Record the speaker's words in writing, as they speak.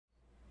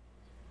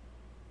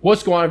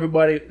What's going on,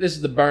 everybody? This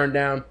is The Burn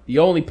Down, the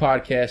only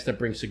podcast that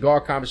brings cigar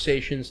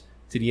conversations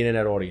to the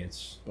internet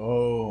audience.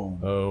 Boom.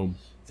 Boom.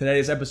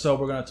 Today's episode,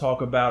 we're going to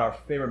talk about our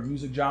favorite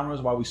music genres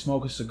while we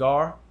smoke a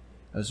cigar,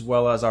 as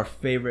well as our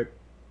favorite,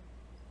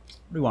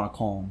 what do you want to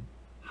call them?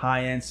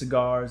 High-end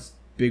cigars,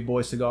 big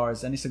boy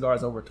cigars, any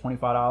cigars over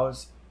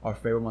 $25, our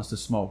favorite ones to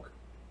smoke.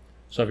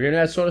 So if you're into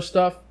that sort of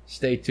stuff,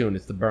 stay tuned.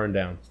 It's The Burn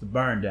Down. It's The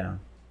Burn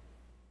Down.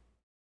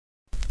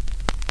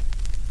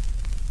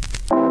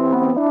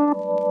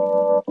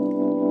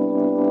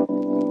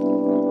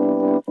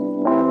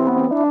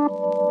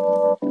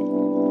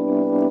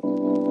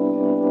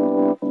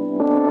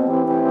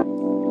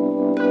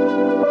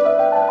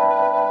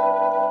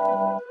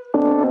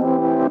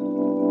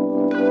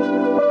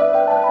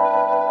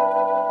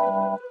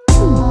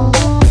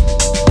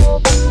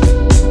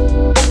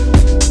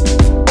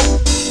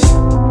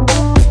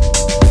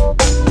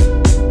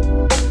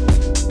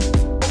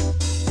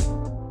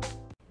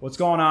 What's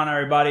going on,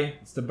 everybody?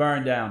 It's The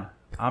Burn Down.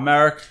 I'm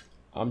Eric.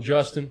 I'm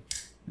Justin.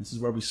 This is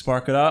where we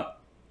spark it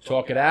up,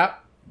 Talk it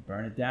out.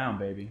 burn it down,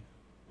 baby.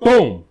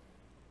 Boom.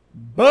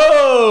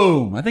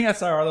 Boom! I think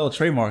that's our little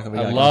trademark that we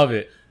got. I love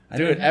it. I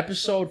Dude, think-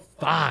 episode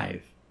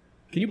 5.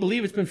 Can you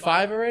believe it's been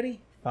 5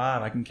 already?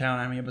 5. I can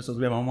count how many episodes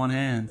we have on one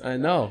hand. I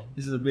know.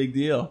 This is a big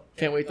deal.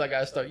 Can't wait till I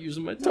gotta start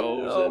using my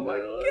toes. Oh my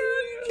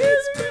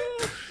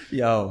God.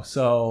 Yo,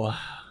 so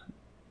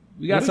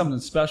we got something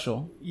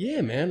special.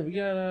 Yeah, man. We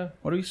got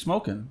What are we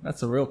smoking?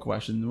 That's a real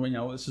question. You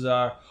know, this is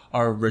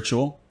our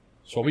ritual.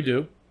 That's what we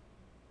do.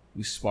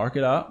 We spark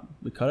it up.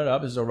 We cut it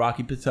up. This is a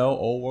Rocky Patel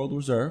Old World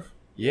Reserve.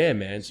 Yeah,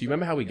 man. So you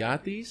remember how we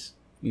got these?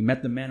 We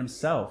met the man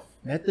himself.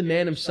 Met the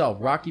man himself,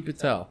 Rocky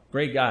Patel.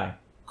 Great guy.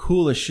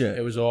 Cool as shit.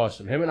 It was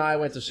awesome. Him and I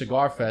went to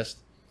Cigar Fest,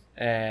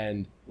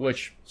 and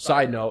which,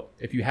 side note,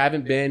 if you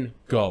haven't been,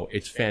 go.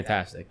 It's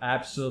fantastic.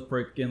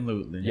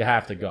 Absolutely. You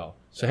have to go.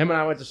 So him and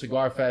I went to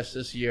Cigar Fest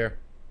this year.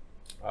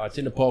 It's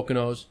in the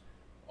Poconos.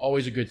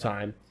 Always a good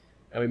time.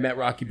 And we met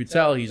Rocky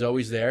Patel. He's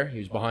always there. He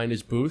was behind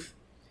his booth.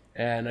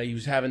 And he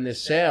was having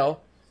this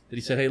sale that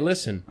he said, hey,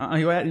 listen. He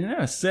didn't have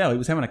a sale. He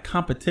was having a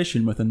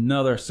competition with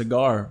another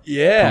cigar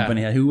Yeah.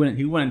 company.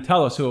 He wouldn't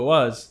tell us who it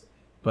was,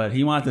 but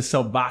he wanted to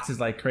sell boxes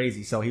like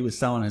crazy. So he was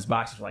selling his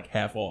boxes for like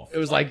half off. It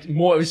was like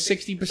more. It was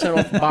 60%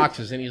 off the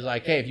boxes. And he's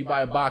like, hey, if you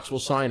buy a box, we'll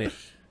sign it.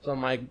 So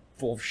I'm like,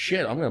 well,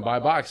 shit, I'm going to buy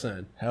a box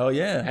then. Hell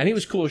yeah. And he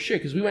was cool as shit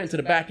because we went into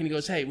the back and he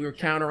goes, hey, we were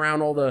counting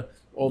around all the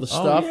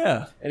stuff.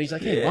 Yeah. And he's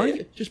like, hey, why don't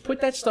you just put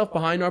that stuff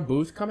behind our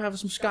booth? Come have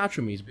some scotch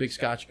with me. He's a big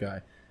scotch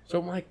guy. So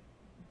I'm like,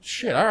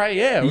 shit, all right,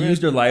 yeah. He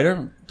used a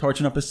lighter,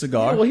 torching up his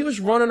cigar. Yeah, well, he was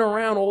running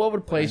around all over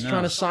the place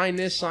trying to sign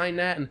this, sign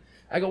that. And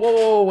I go,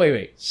 whoa,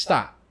 wait.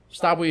 Stop.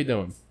 Stop what you're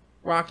doing.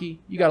 Rocky,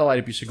 you got to light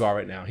up your cigar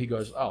right now. He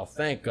goes, oh,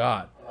 thank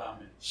God.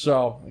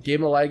 So I gave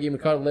him a light, gave him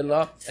a cut, lit it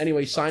up.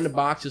 Anyway, signed the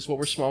box. This is what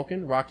we're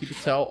smoking. Rocky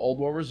Patel, Old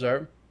World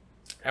Reserve.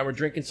 And we're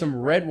drinking some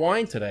red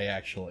wine today,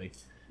 actually.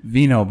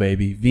 Vino,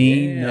 baby.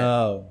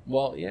 Vino. Yeah.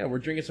 Well, yeah, we're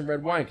drinking some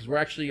red wine because we're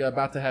actually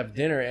about to have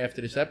dinner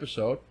after this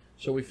episode.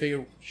 So we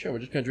figured, sure, we're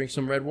just going to drink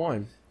some red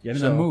wine. Get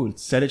in the mood.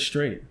 Set it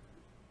straight.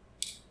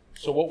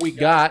 So what we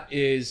got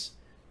is,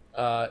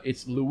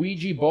 it's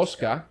Luigi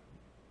Bosca.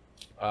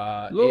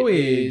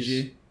 Luigi.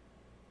 It is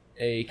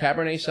a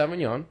Cabernet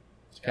Sauvignon.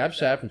 It's Cab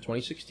Sav from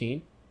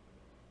 2016.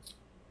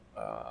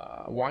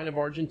 Wine of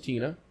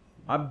Argentina.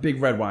 I'm a big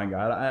red wine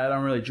guy. I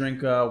don't really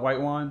drink white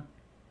wine.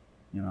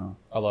 You know.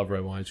 I love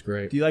red wine. It's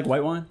great. Do you like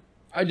white wine?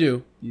 I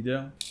do. You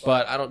do?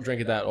 But I don't drink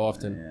it that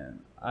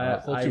often. Yeah.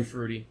 It's a little too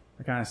fruity.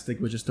 I kind of stick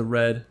with just the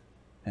red.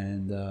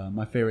 And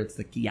my favorite's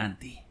the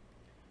Chianti.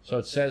 So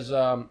it says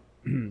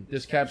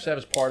this Cab Sav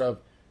is part of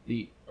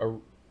the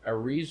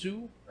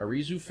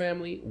Arizu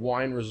family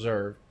wine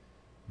reserve.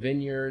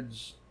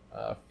 Vineyards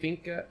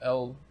Finca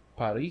El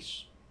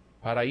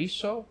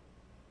Paraíso.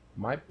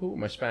 My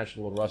Spanish is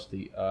a little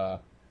rusty.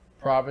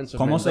 Province of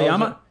 ¿Cómo Mendoza. se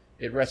llama?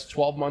 It rests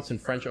 12 months in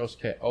French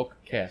oak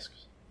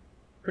casks.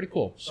 Pretty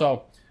cool.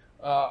 So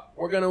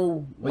we're going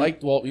to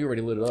well, you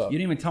already lit it up. You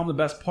didn't even tell him the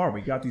best part.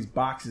 We got these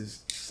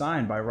boxes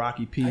signed by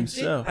Rocky P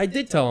himself. I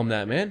did tell him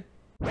that, man.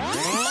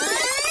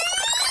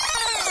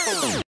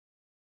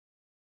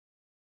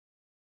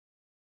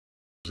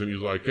 And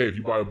he's like, hey, if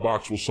you buy a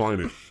box, we'll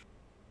sign it.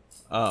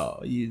 Oh,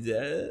 you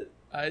did?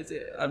 I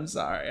did. I'm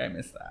sorry. I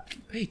missed that.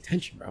 Pay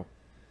attention, bro.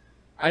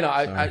 I know.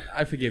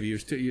 I forgive you.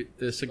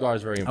 The cigar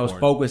is very I important. was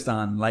focused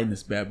on lighting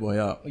this bad boy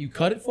up. Oh, you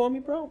cut it for me,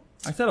 bro?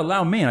 I said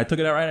allow me, and I took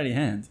it out right out of your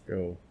hand.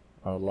 Yo,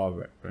 I love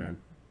it, man.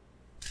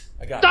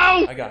 I got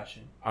you. I got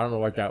you. I don't know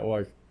what that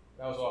was.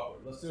 That was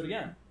awkward. Let's do it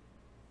again.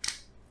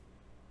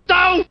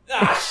 No!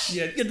 Ah,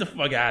 shit. Get the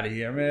fuck out of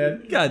here,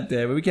 man. God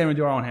damn it. We can't even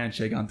do our own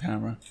handshake on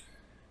camera.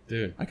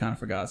 Dude. I kind of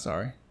forgot.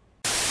 Sorry.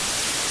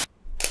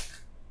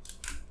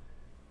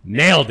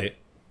 Nailed it.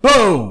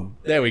 Boom.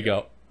 There we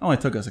go. Only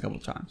took us a couple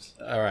of times.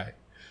 All right.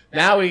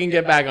 Now we can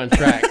get back on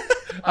track.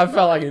 I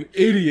felt like an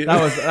idiot.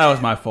 That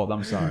was my fault.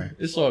 I'm sorry.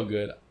 It's all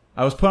good.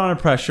 I was put under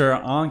pressure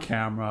on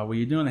camera. When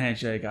you're doing the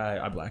handshake,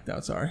 I blacked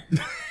out. Sorry.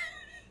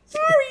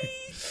 Sorry.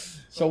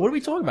 So what are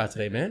we talking about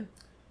today, man?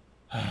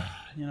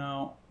 You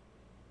know,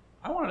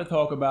 I wanted to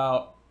talk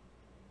about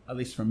at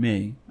least for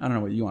me, I don't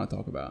know what you want to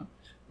talk about,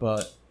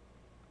 but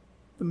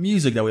the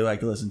music that we like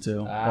to listen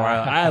to, or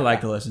I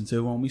like to listen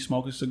to when we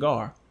smoke a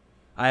cigar.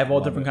 I have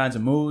all different kinds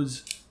of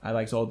moods. I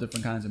like all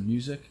different kinds of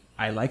music.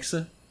 I like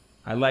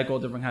all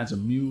different kinds of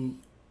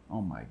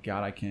Oh my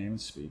God, I can't even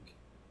speak.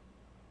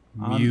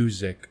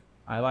 Music.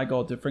 I like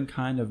all different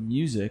kind of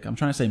music. I'm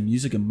trying to say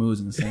music and moods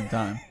in the same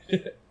time.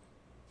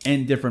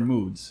 In different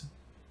moods.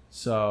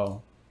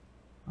 So,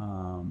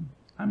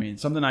 I mean,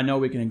 something I know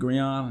we can agree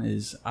on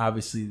is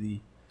obviously the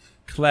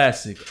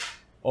classic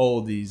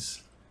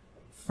oldies.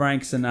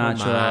 Frank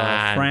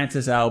Sinatra,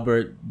 Francis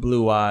Albert,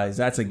 Blue Eyes.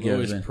 That's a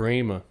given.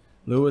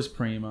 Louis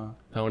Prima.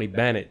 Tony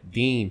Bennett.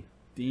 Dean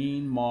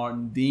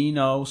Martin.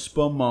 Dino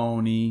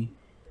Spumoni.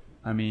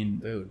 I mean,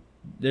 dude,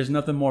 there's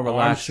nothing more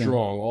relaxing.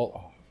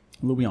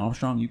 Louis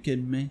Armstrong, you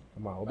kidding me?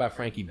 Come on, what about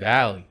Frankie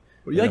Valli?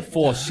 What do you like? The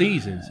Four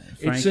Seasons.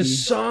 Frankie? It's a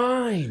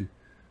sign.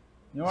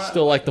 You know what?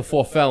 Still like the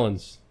Four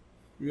Felons.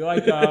 You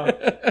like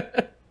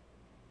That's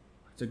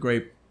a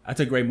great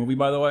movie,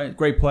 by the way.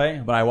 Great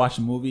play, but I watched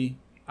the movie.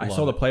 I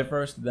saw the play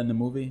first, then the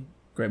movie.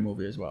 Great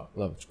movie as well.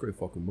 Love it. It's a great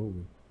fucking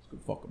movie. It's a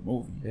good fucking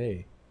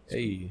movie.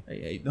 Hey,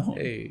 no.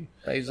 Hey,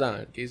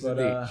 Paisan,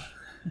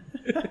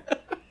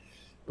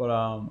 but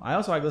I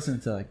also like listening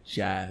to like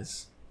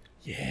jazz.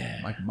 Yeah.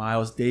 Like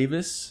Miles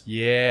Davis.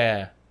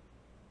 Yeah.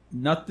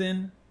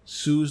 Nothing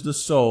soothes the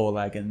soul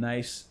like a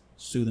nice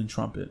soothing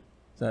trumpet.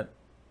 Is that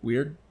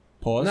weird?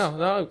 Pause.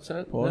 No,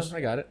 Pause. No,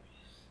 I got it.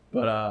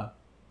 But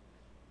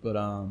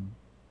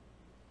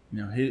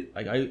you know,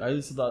 I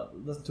listen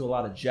to a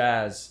lot of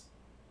jazz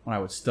when I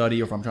would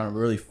study or if I'm trying to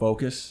really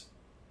focus.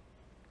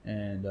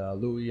 And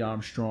Louis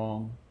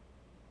Armstrong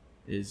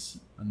is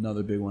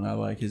another big one I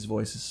like. His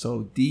voice is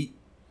so deep,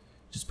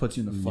 just puts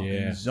you in the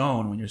fucking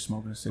zone when you're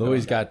smoking a cigar.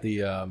 Louis got the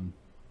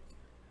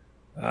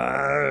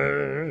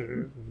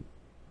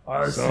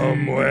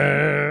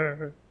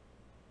somewhere.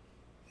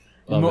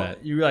 Love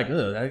that. You're like,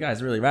 oh, that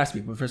guy's really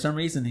raspy, but for some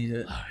reason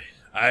he's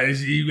I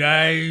see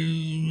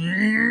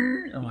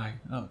guys. I'm like,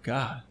 oh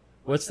God.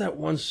 What's that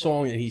one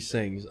song that he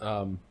sings?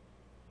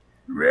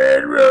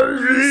 Red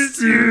Roses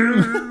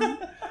too.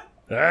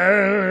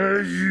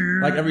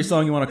 Like every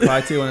song you want to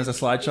cry to when there's a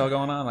slideshow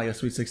going on, like a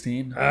Sweet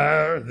 16.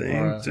 I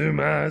think to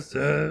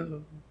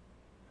myself,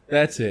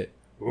 that's it.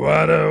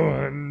 What a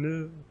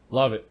wonder.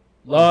 Love it.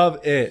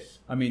 Love it.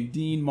 I mean,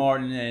 Dean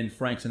Martin and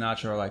Frank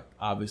Sinatra are like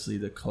obviously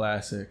the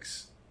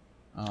classics.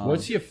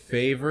 What's your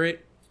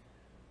favorite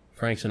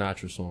Frank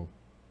Sinatra song?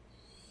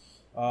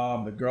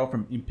 The girl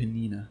from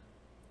Empanada.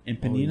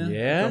 Empanada? Oh,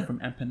 yeah? The girl from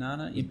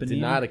Empanada?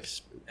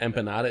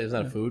 Empanada, isn't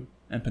that a food?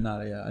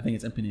 Empanada, yeah. I think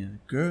it's Empanada.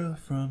 Girl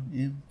from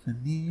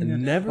Empanada.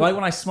 Never. Like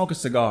when I smoke a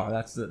cigar,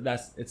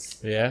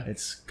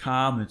 it's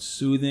calm, it's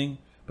soothing,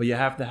 but you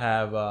have to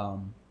have I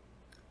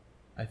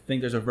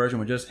think there's a version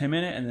with just him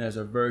in it, and there's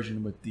a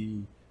version with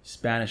the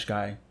Spanish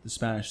guy, the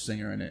Spanish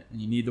singer in it, and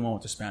you need the one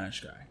with the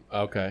Spanish guy.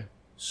 Okay.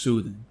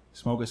 Soothing.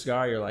 Smoke a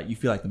cigar, you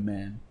feel like the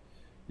man.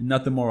 And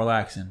nothing more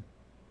relaxing.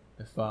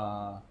 If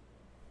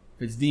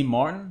it's Dean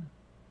Martin,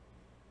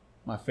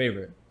 my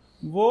favorite.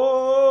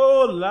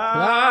 Volare.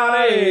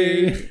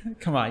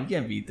 Come on, you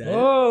can't beat that.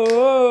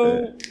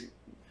 Oh.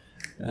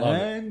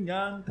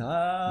 Love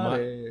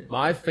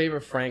my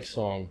favorite Frank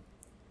song.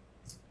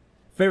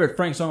 Favorite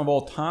Frank song of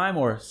all time,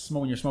 or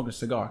when you're smoking a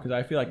cigar? Because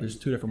I feel like there's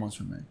two different ones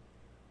for me.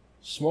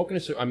 Smoking a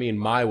cigar, I mean,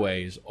 My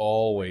Way is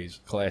always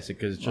classic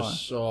because it's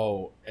just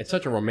it's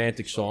such a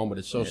romantic song, but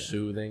it's so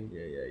soothing.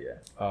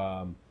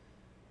 Yeah.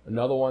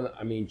 Another one,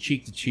 I mean,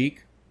 Cheek to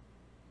Cheek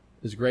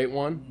is a great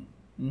one.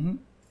 Mm-hmm.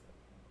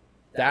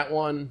 That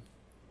one,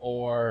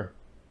 or,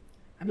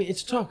 I mean,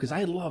 it's tough because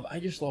I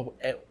just love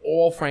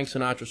all Frank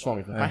Sinatra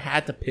songs. If I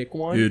had to pick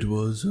one. It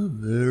was a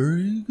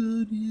very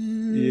good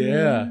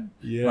year.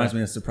 Yeah. Reminds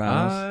me of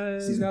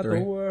Sopranos. I got the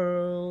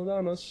world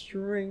on a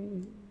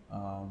string.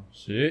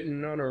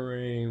 Sitting on a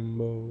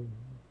rainbow.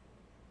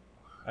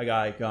 I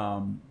got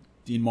like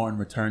Dean Martin,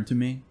 Return to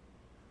Me.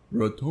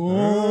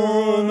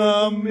 Return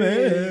to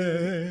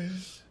Me.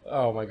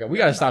 Oh my God, we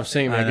gotta stop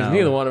singing that because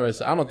neither one of us.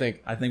 I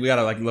think we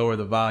gotta like lower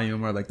the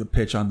volume or like the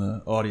pitch on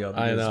the audio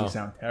because I know. we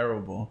sound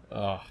terrible.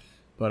 Oh,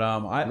 but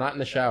I'm not in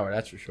the shower,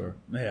 that's for sure.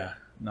 Yeah,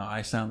 no,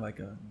 I sound like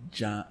a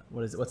John.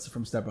 What's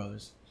from Step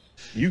Brothers?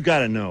 You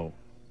gotta know,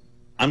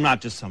 I'm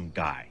not just some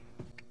guy.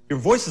 Your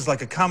voice is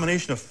like a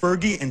combination of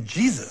Fergie and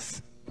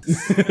Jesus.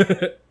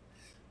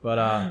 But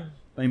I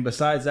mean,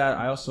 besides that,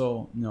 I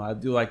also I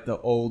do like the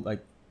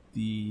older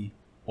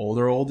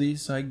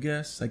oldies, I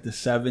guess, like the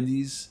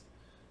 70s.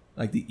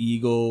 Like the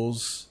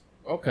Eagles.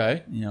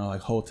 Okay.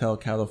 Like Hotel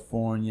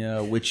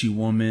California, Witchy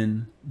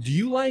Woman. Do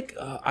you like,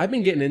 I've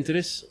been getting into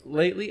this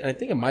lately, and I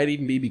think it might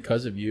even be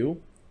because of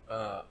you,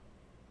 but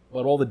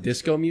all the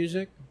disco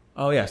music.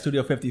 Oh, yeah,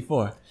 Studio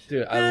 54.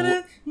 Dude,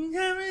 I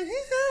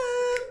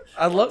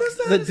love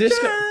the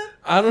disco.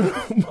 I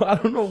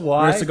don't know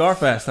why. We're at Cigar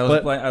Fest. I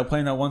was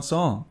playing that one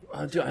song.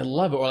 Dude, I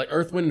love it. Or like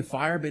Earth, Wind, and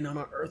Fire. Been on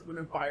an Earth, Wind,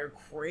 and Fire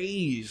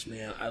craze,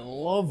 man. I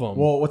love them.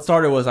 Well, what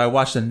started was I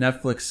watched a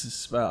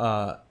Netflix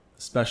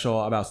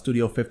special about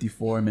Studio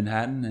 54 in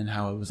Manhattan and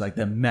how it was like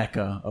the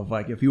mecca of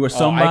like if you were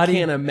somebody. I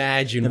can't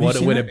imagine what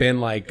it would have been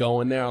like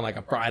going there on like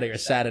a Friday or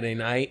Saturday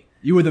night.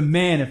 You were the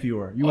man if you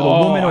were. You were the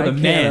woman or the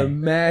man. I can't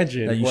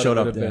imagine that you showed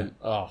up there. Been.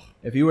 Oh.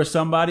 If you were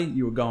somebody,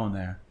 you were going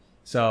there.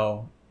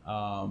 So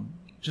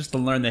just to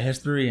learn the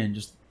history and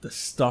just the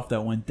stuff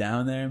that went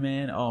down there,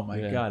 man. Oh my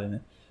God.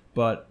 And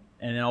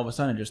then all of a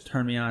sudden it just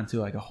turned me on to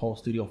like a whole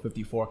Studio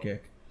 54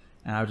 kick.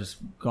 And I was just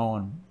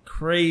going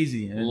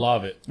crazy. And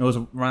love it. It was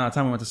around that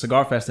time we went to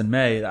Cigar Fest in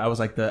May. I was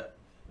like the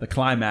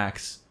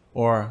climax,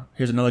 or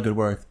here's another good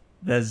word,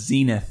 the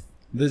zenith.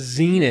 The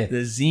zenith.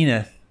 The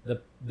zenith.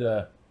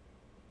 The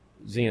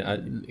zenith. I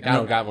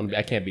don't got one.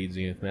 I can't beat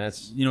zenith, man.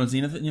 That's, you know what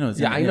zenith? You know what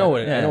zenith? Yeah, I know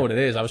what I know what it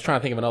is. I was trying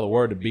to think of another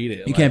word to beat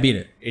it. You can't beat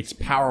it. It's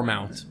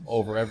paramount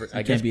over everything.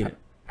 I can't beat it.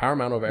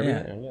 Paramount over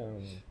everything. Yeah.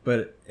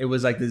 But it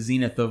was like the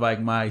zenith of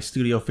like my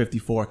Studio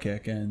 54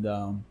 kick, and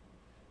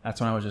that's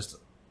when I was just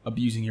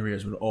abusing your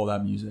ears with all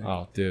that music.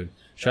 Oh, dude.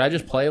 Should I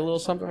just play a little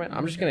something right now?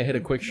 I'm just going to hit a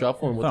quick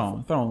shuffle. And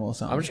throw a little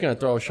something. I'm just going to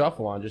throw a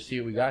shuffle on, just see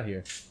what we got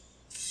here.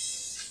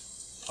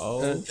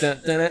 Oh.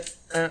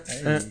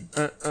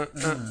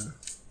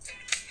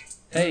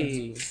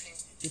 Hey.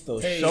 Get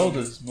those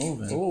shoulders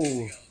moving.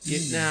 Ooh.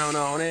 Get down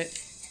on it.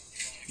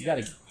 You got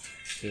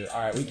to... All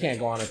right, we can't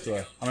go on a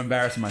tour. I'm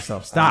embarrassing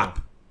myself. Stop.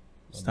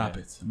 Stop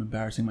it. I'm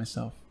embarrassing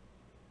myself.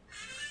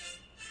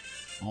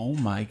 Oh,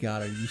 my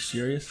God. Are you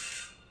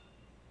serious?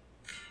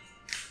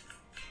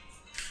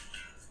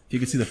 You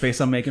can see the face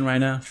I'm making right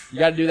now. You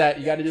got to do that.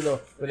 You got to do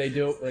what they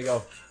do. They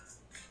go.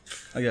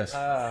 I guess.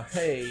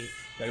 Hey.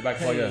 Got it back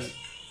like this.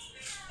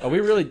 Are we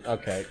really?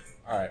 Okay.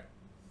 All right.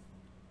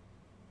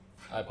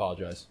 I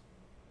apologize.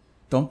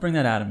 Don't bring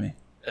that out of me.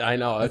 I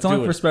know. It's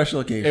only for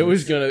special occasions. It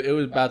was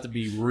about to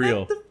be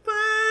real.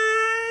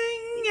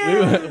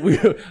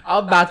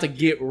 I'm about to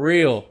get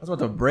real. I was about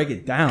to break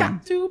it down.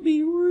 Got to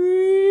be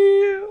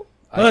real.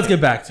 Well, let's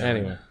get back to it.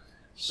 Anyway.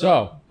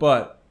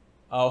 But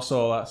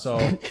also,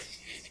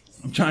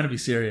 I'm trying to be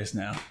serious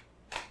now.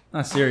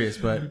 Not serious,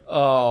 but that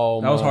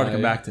was hard to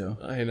come back to.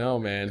 I know,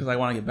 man. Because I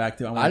want to get back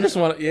to. I just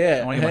want to.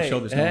 Yeah. I want to get my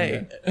shoulders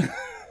going.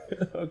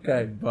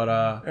 Okay,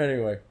 but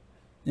anyway,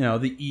 you know,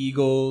 the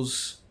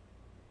Eagles.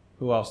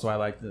 Who else do I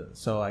like?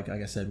 So like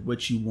I said,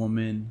 Witchy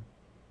Woman,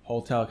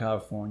 Hotel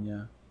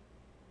California.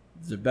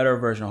 There's a better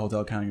version of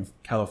Hotel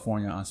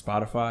California on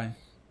Spotify.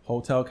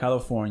 Hotel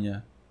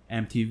California,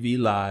 MTV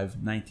Live,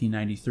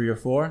 1993 or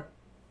 4.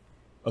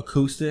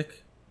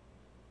 Acoustic.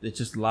 It's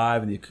just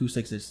live, and the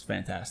acoustics is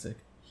fantastic.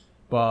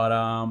 But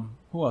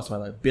who else do I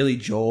like? Billy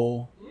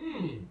Joel.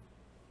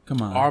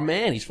 Come on. Our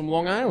man, he's from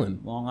Long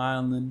Island. Long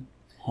Island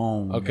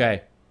home.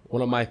 Okay.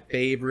 One of my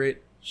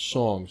favorite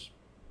songs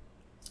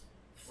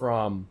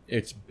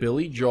it's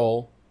Billy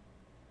Joel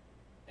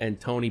and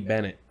Tony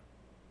Bennett.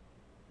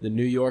 The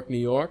New York, New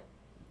York,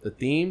 the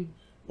theme.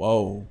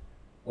 Whoa.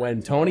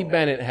 When Tony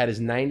Bennett had his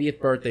 90th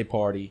birthday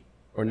party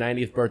or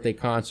 90th birthday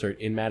concert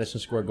in Madison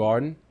Square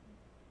Garden,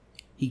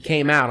 he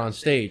came out on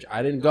stage.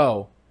 I didn't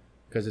go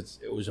because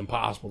it was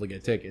impossible to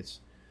get tickets.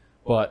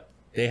 But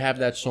they have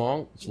that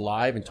song. It's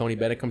live, and Tony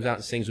Bennett comes out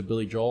and sings with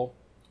Billy Joel.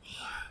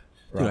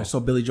 Dude, I saw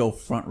Billy Joel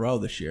front row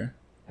this year.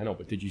 I know,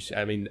 but did you see?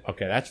 I mean,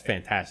 okay, that's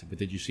fantastic. But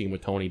did you see him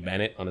with Tony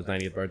Bennett on his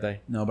 90th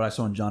birthday? No, but I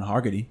saw him John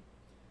Hargety.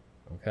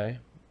 Okay.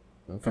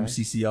 From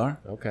CCR.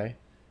 Okay.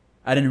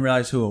 I didn't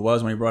realize who it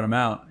was when he brought him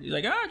out. He's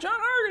like, John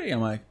Hargety. I'm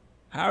like,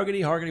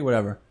 Hargety,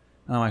 whatever.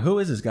 And I'm like, who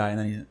is this guy?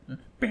 And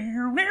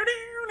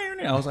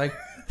then I was like,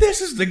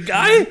 this is the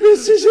guy.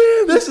 This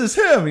is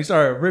him. He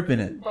started ripping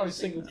it. Probably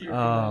single tear.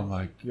 Oh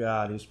my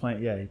God, he was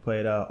playing. Yeah, he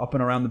played Up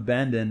and Around the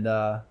Bend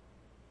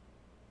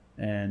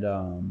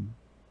and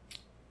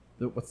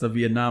what's the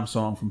Vietnam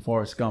song from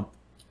Forrest Gump?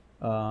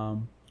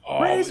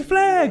 Raise the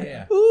flag.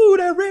 Yeah. Ooh,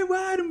 that red,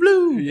 white, and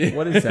blue. Yeah.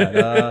 What is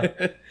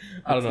that?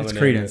 I don't know. It's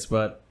Creedence,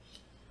 but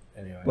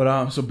anyway.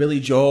 But so Billy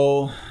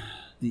Joel,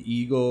 the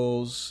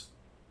Eagles.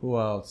 Who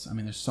else? I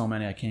mean, there's so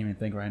many I can't even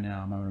think right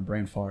now. I'm having a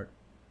brain fart.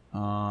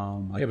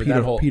 Like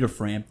Peter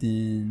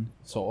Frampton.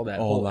 So all that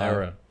whole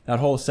era. That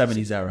whole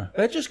 70s era.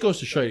 That just goes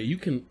to show you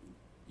can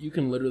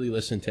literally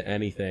listen to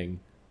anything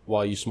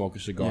while you smoke a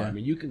cigar. Yeah. I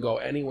mean, you can go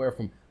anywhere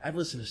from... I've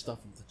listened to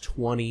stuff from the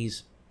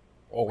 20s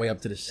all the way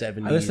up to the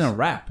 70s. I listen to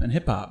rap and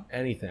hip-hop.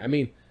 Anything. I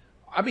mean,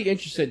 I'd be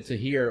interested to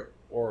hear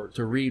or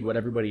to read what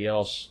everybody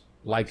else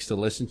likes to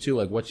listen to.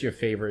 Like, what's your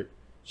favorite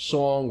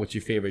song? What's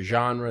your favorite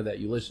genre that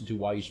you listen to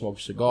while you smoke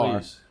a cigar?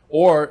 Please.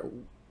 Or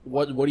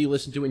what do you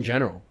listen to in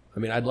general? I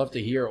mean, I'd love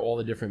to hear all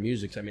the different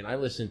musics. I mean,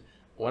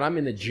 when I'm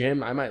in the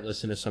gym, I might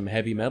listen to some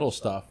heavy metal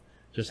stuff.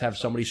 Just have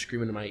somebody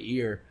screaming in my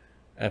ear.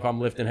 If I'm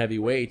lifting heavy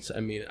weights, I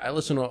mean, I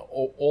listen to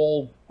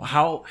all.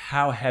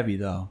 How heavy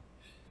though?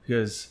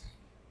 Because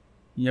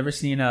you ever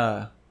seen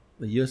you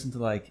listen to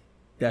like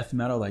death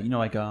metal, like No,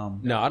 I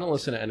don't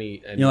listen to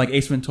any. You know, like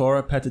Ace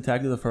Ventura, Pet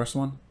Detective, the first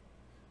one,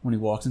 when he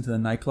walks into the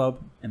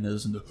nightclub and they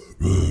listen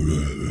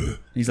to.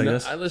 He's like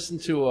this. I listen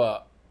to.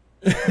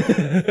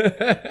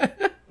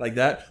 Like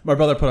that. My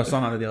brother put a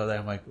song on it the other day.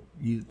 I'm like,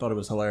 he thought it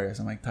was hilarious.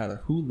 I'm like,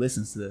 Tyler, who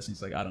listens to this? And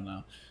he's like, I don't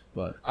know.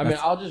 But I mean,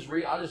 I'll just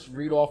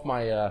read off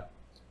my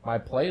my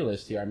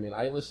playlist here, I mean,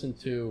 I listen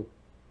to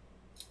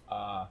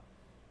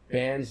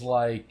bands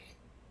like,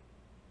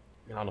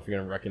 I don't know if you're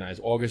going to recognize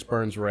August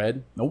Burns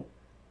Red. Nope.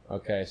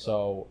 Okay,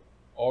 so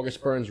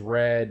August Burns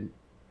Red,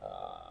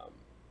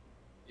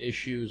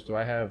 Issues. Do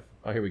I have?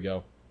 Oh, here we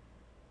go.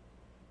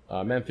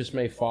 Memphis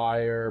May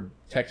Fire,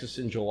 Texas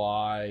in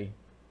July,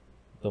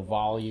 The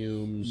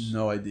Volumes.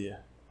 No idea.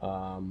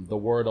 The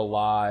Word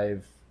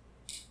Alive,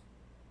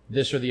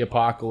 This or the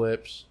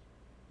Apocalypse.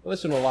 I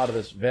listen to a lot of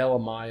this. Veil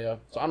of Maya.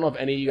 So I don't know if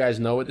any of you guys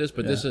know what this,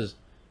 but this is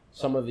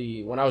some of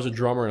the... When I was a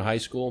drummer in high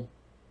school,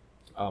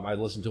 I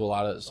listened to a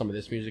lot of some of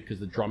this music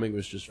because the drumming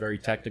was just very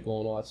technical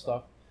and all that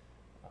stuff.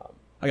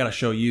 I got to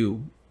show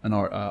you an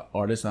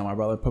artist that my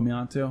brother put me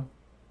on to.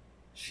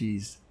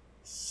 She's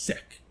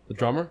sick. The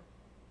drummer?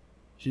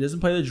 She doesn't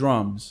play the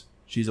drums.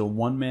 She's a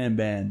one-man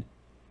band,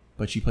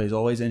 but she plays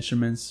all these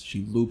instruments.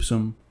 She loops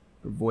them.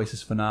 Her voice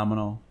is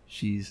phenomenal.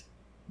 She's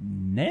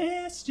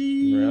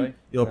nasty. Really?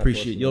 You'll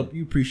appreciate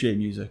you appreciate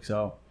music,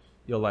 so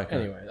you'll like her.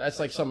 Anyway, that's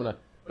like some of the...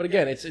 But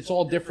again, it's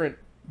all different.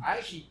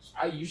 I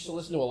used to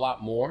listen to a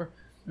lot more.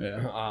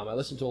 Yeah. I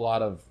listen to a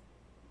lot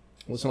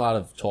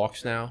of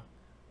talks now.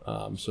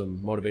 Some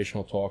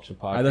motivational talks and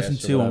podcasts. I listen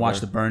to and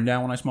watch the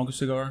Burndown when I smoke a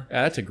cigar.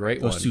 Yeah, that's a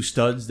great one. Those two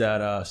studs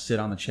that sit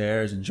on the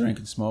chairs and drink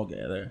and smoke.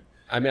 Yeah, they're...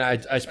 I mean, I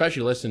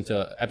especially listened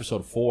to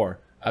episode 4.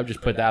 I would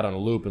just put that on a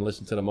loop and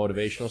listen to the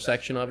motivational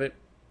section of it.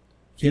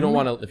 If you don't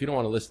want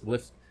to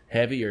lift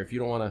heavy, or if you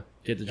don't want to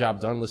get the job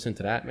done, listen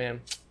to that,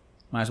 man.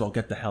 Might as well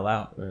get the hell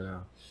out. Yeah.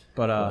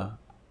 But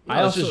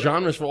I also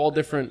genres for all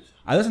different.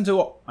 I listen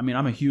to. I mean,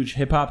 I'm a huge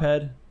hip hop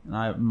head, and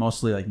I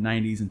mostly like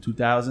 90s and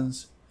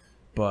 2000s.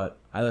 But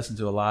I listen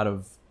to a lot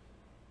of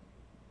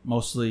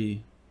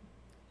mostly,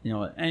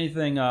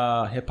 anything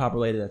hip hop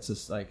related that's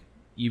just like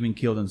even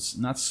keeled and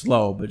not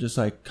slow, but just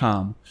like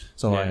calm.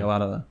 So like a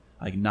lot of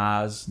like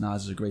Nas.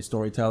 Nas is a great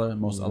storyteller. A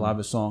lot of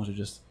his songs are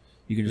just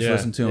you can just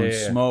listen to and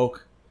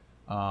smoke.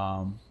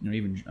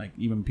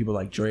 Even people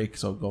like Drake.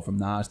 So go from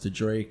Nas to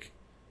Drake.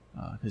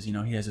 Because he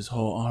has his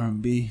whole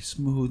R&B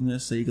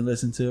smoothness that you can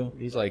listen to.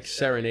 He's like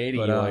serenading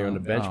you while you're on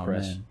the bench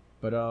press. Man.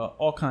 But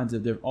all kinds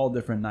of all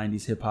different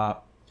 90s hip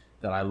hop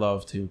that I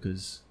love too,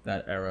 because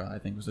that era I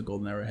think was the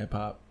golden era of hip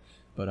hop.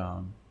 But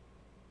I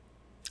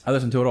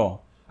listen to it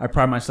all. I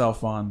pride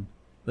myself on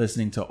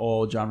listening to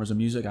all genres of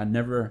music. I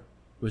never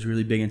was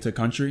really big into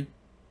country,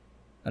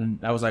 and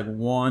that was like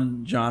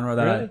one genre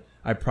that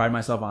I pride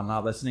myself on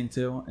not listening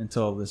to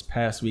until this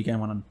past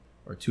weekend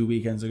or 2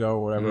 weekends ago,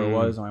 or whatever it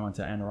was, when I went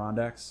to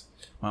Adirondacks.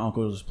 My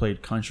uncle just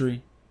played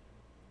country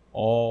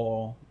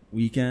all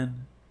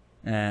weekend,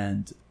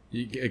 and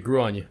it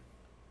grew on you.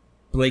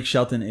 Blake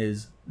Shelton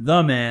is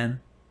the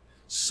man.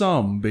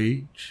 Some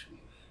beach,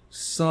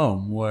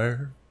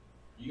 somewhere.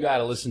 You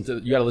gotta listen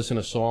to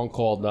a song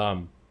called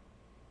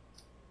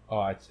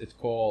it's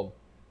called,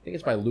 I think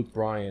it's by Luke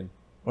Bryan.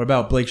 What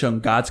about Blake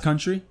Shelton, God's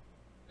Country?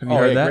 Have you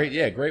heard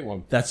that? Great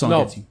one. That song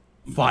gets you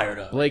fired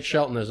up. Blake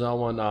Shelton, there's another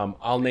one.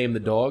 I'll Name the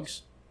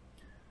Dogs.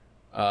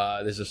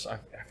 There's this. I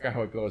forgot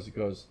how it goes. It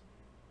goes,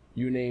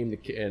 you name the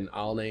kid and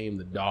I'll name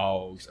the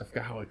dogs. I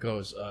forgot how it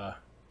goes.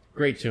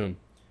 Great tune.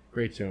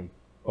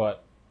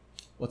 But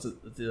what's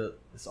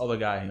this other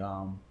guy?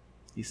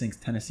 He sings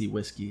Tennessee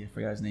Whiskey. I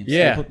forgot his name.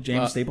 Yeah,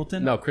 James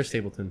Stapleton. No, Chris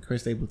Stapleton.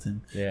 Chris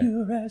Stapleton. Yeah.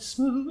 You're as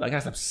smooth. I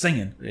gotta stop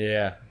singing.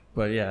 Yeah.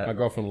 But yeah, my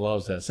girlfriend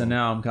loves that song. So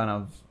now I'm kind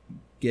of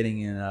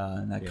getting in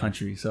that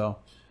country. So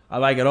I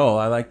like it all.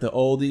 I like the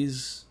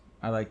oldies.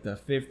 I like the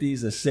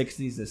 50s, the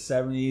 60s, the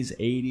 70s,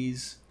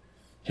 80s,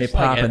 hip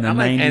hop in the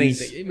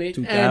 90s,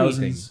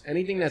 2000s.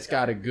 Anything that's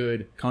got a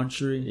good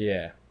country.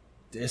 Yeah.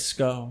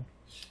 Disco.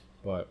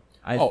 But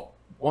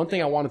one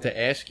thing I wanted to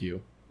ask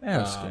you.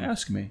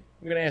 Ask me.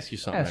 I'm going to ask you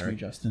something. Ask me,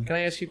 Justin. Can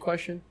I ask you a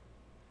question?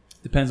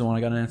 Depends on what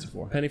I got an answer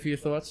for. Penny for your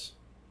thoughts?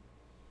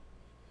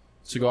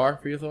 Cigar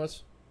for your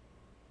thoughts?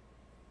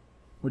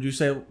 What'd you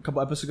say a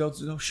couple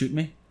episodes ago? Shoot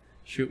me?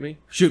 Shoot me?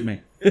 Shoot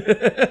me.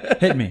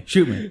 Hit me.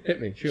 Shoot me. Hit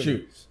me.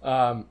 Shoot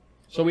me.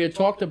 So we had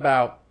talked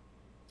about,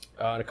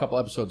 a couple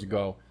episodes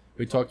ago,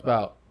 we talked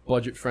about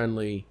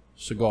budget-friendly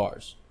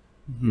cigars.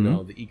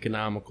 Mm-hmm. The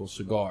economical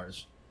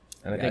cigars.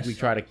 And I think we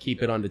try to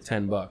keep it under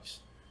 $10.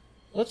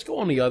 Let's go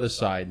on the other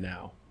side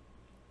now.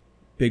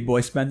 Big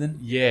boy spending?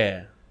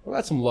 Yeah. What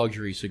about some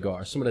luxury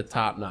cigars? Some of the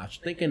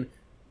top-notch.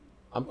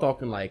 I'm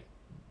talking like,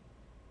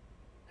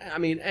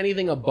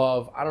 anything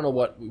above, I don't know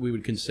what we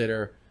would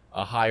consider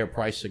a higher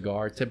price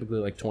cigar. Typically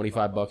like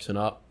 $25 and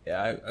up.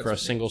 Yeah. For a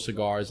single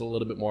cigar is a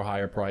little bit more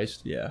higher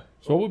priced. Yeah.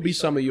 So what would be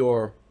some of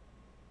your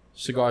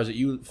cigars that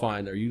you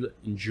find or you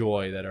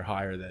enjoy that are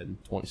higher than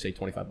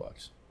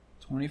 $25?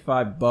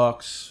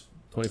 $25.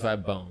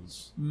 25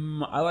 bones.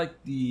 I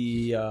like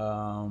the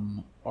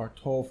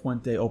Arturo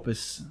Fuente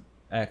Opus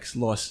X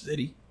Lost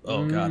City.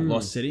 Oh God,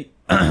 Lost City.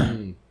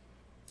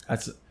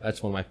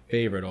 That's one of my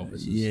favorite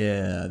Opuses.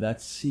 Yeah,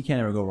 you can't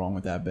ever go wrong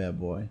with that bad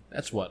boy.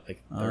 That's what,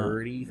 like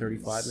 30,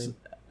 35 maybe?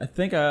 I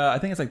think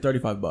it's like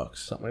 $35.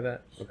 Something like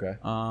that. Okay.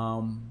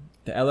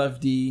 The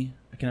LFD,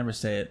 I can never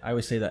say it. I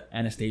always say the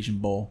Anastasian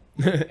Bowl.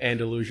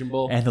 Andalusian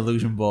Bowl.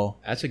 Andalusian Bowl.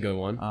 That's a good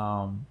one.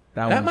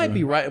 That might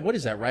be right. What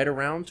is that? Right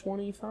around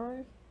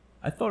 25?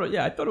 I thought it.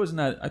 Yeah, I thought it was in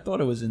that. I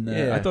thought it was in the.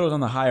 Yeah. I thought it was on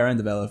the higher end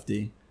of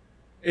LFD.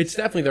 It's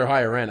definitely their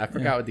higher end. I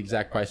forgot what the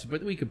exact price is,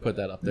 but we could put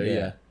that up there.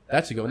 Yeah.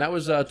 That's a good one. That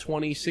was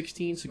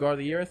 2016 Cigar of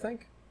the Year, I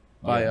think,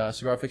 by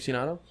Cigar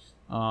Aficionado.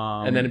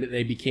 And then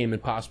they became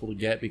impossible to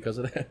get because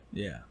of that.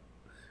 Yeah.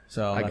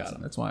 So I got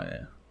them. That's why.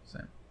 Yeah.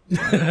 Same.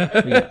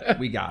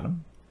 we got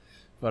them.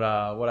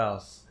 But what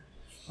else?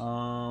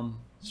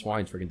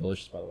 Swine's freaking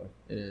delicious, by the way.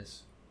 It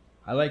is.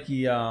 I like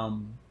the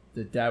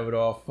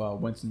Davidoff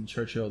Winston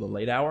Churchill the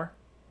Late Hour.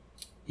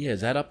 Yeah,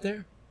 is that up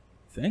there?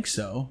 I think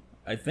so.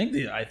 I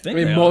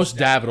mean, most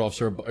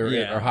Davidoffs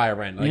are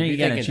higher end. Like You you're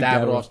get a thinking cheap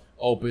Davidoffs,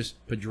 Opus,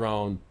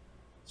 Padron,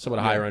 some of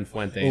the higher end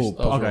Fuentes. Ooh,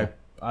 okay.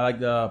 I like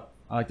the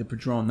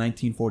Padron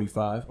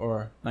 1945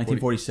 or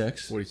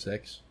 1946.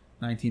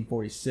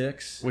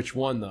 1946. Which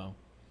one though?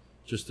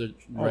 Just the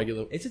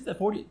regular. Is it the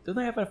 40? Don't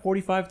they have a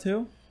 45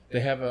 too?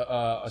 They have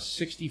a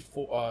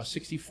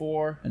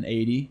 64, an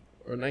 80,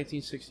 or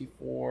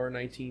 1964,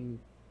 19.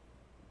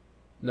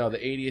 No, the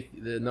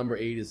 80th. The number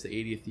 8 is the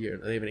 80th year.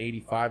 They have an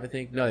 85, I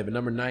think. No, they have a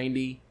number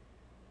 90.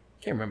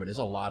 Can't remember. There's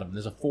a lot of them.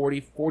 There's a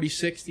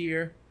 46th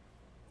year.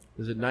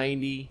 There's a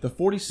 90. The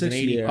 46th an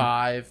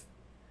 85.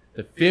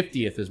 The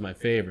 50th is my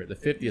favorite. The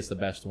 50th is the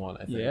best one,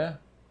 I think. Yeah. I'm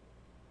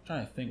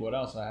trying to think what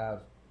else I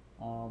have.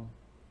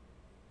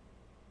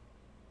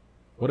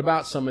 What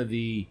about some of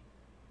the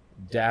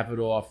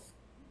Davidoff,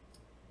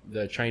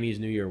 the Chinese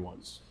New Year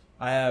ones?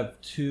 I have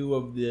two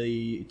of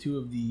the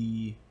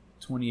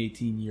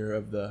 2018 year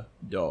of the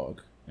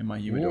dog in my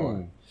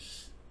humidor.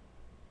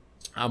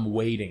 I'm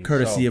waiting.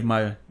 Courtesy of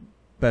my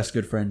best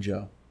good friend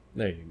Joe.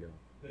 There you go.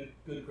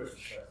 Good Christmas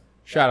present.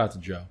 Shout out to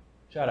Joe.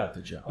 Shout out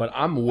to Joe. But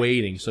I'm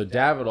waiting. So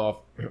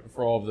Davidoff,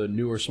 for all of the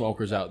newer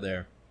smokers out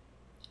there,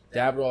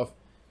 Davidoff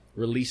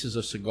releases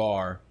a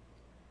cigar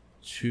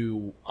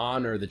to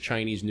honor the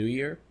Chinese New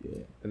Year.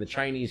 Yeah. And the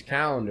Chinese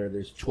calendar,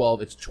 it's a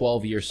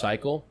 12-year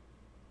cycle.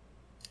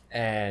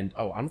 And,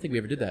 I don't think we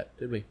ever did that,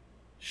 did we?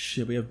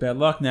 Shit, we have bad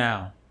luck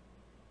now.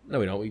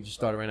 No, we don't. We just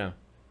started right now.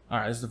 All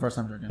right, this is the first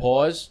time drinking.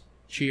 Pause.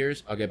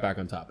 Cheers. I'll get back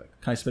on topic.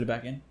 Can I spit it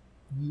back in?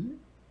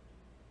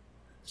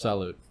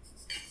 Salute.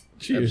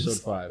 Cheers.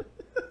 Episode 5.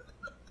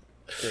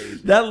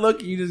 Crazy. That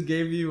look you just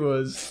gave me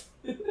was...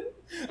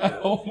 I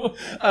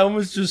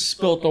almost just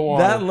spilt the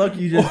water. That look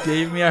you just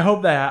gave me, I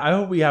hope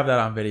we have that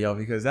on video,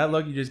 because that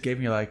look you just gave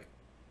me, like,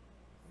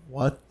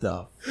 what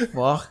the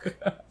fuck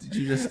did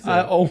you just say?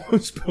 I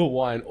almost spilled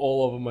wine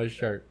all over my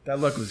shirt. That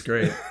look was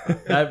great.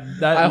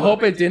 I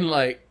hope it didn't,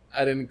 I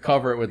didn't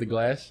cover it with the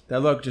glass.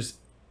 That look just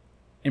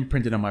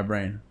imprinted on my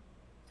brain.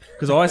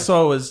 Because all I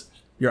saw was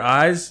your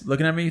eyes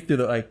looking at me through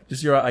the,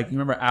 just your, you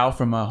remember Al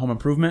from Home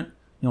Improvement?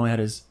 He only had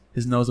his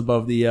nose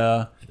above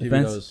the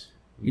fence.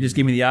 You just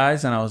gave me the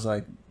eyes, and I was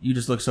like, you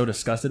just look so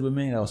disgusted with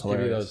me. That was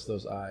hilarious. Give me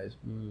those eyes.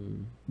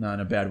 No, in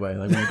a bad way.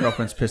 Like when your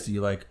girlfriend's pissed at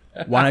you, like,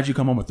 why did you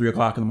come home at 3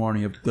 o'clock in the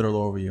morning? You have glitter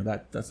all over you.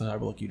 That's the type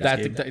of look you just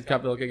gave me. That's the type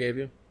of look I gave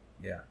you?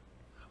 Yeah.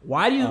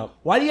 Why do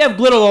you have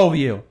glitter all over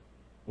you?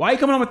 Why are you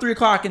coming home at 3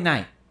 o'clock at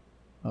night?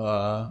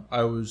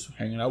 I was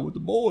hanging out with the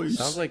boys.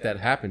 Sounds like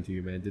that happened to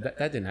you, man. That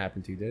didn't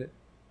happen to you, did it?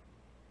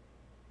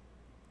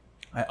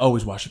 I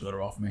always wash the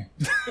glitter off me.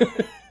 You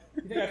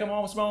think I come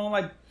home smelling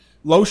like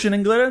lotion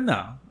and glitter?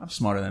 No, I'm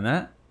smarter than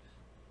that.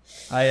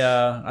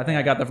 I think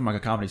I got that from like a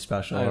comedy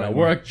special. I know.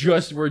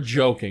 We're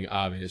joking,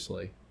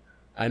 obviously.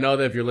 I know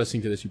that if you're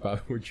listening to this, you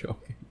probably were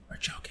joking. We're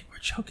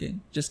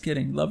joking. Just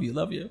kidding. Love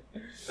you.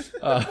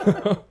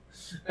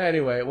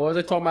 Anyway, what was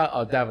I talking about?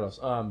 Oh,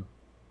 Davidoff.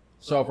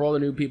 So for all the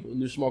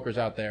new smokers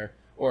out there,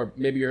 or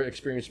maybe you're an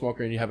experienced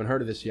smoker and you haven't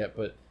heard of this yet,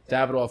 but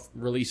Davidoff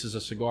releases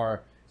a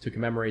cigar to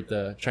commemorate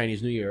the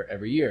Chinese New Year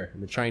every year.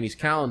 And the Chinese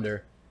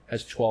calendar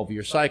has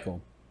 12-year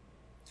cycle.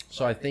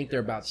 So I think they're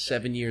about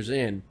 7 years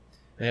in.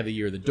 They have the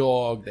year of the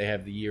dog. They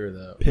have the year of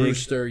the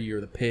rooster, year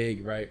of the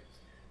pig, right?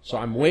 So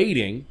I'm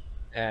waiting,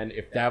 and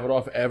if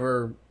Davidoff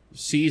ever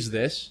sees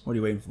this... What are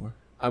you waiting for?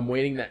 I'm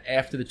waiting that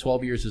after the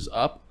 12 years is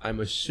up, I'm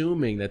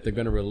assuming that they're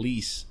going to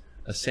release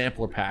a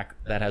sampler pack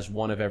that has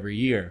one of every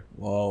year.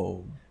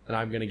 Whoa. And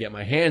I'm going to get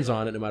my hands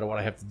on it no matter what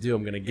I have to do.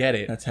 I'm going to get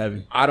it. That's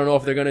heavy. I don't know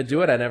if they're going to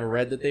do it. I never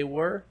read that they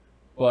were.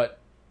 But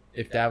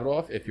if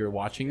Davidoff, if you're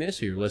watching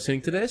this or you're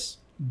listening to this,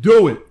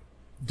 do it.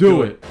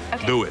 Do it.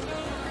 Do it.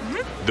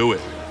 Do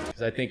it.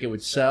 Because I think it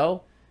would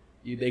sell.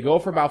 They go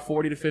for about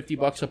 $40 to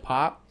 $50 a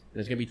pop. And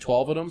there's going to be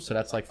 12 of them, so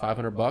that's like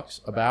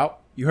 $500 about.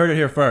 You heard it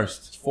here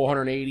first. It's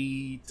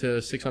 $480 to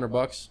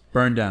 $600.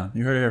 Burn down.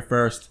 You heard it here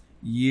first.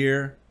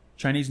 Year,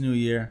 Chinese New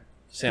Year,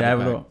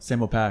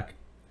 sample pack.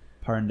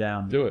 Burn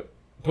down. Do it.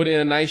 Put it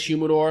in a nice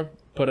humidor.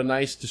 Put a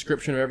nice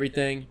description of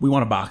everything. We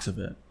want a box of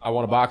it. I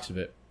want a box of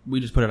it. We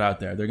just put it out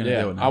there. They're going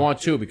to do it now. I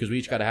want two because we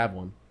each got to have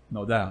one.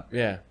 No doubt.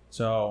 Yeah.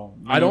 So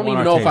I don't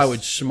even know if I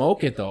would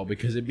smoke it though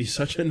because it'd be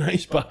such a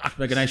nice box.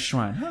 Like a nice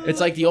shrine.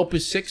 It's like the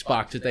Opus 6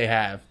 box that they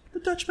have. The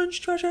Dutchman's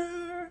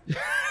treasure. The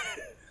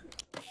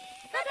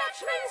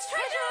Dutchman's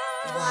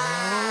treasure.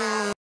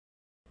 Wow.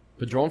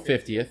 Padron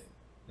 50th.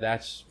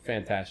 That's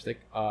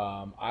fantastic.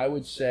 I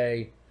would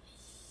say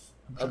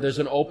there's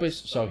an Opus.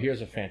 So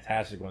here's a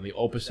fantastic one. The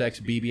Opus X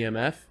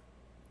BBMF.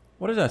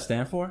 What does that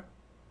stand for?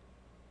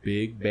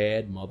 Big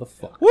Bad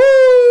Motherfucker.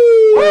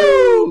 Woo!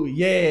 Woo!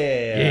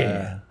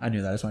 Yeah. I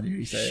knew that. I just wanted to hear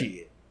you say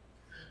it.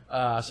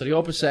 So the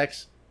Opus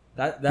X.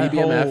 That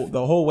BBMF.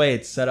 the whole way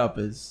it's set up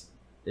is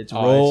it's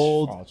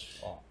rolled.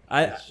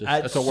 It's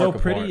a so work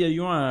of pretty.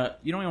 art.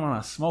 You don't even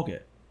want to smoke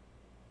it.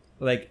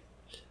 Like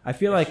I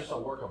feel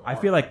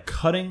like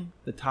cutting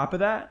the top of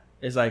that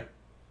is like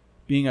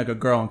being like a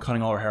girl and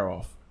cutting all her hair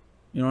off.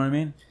 You know what I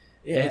mean?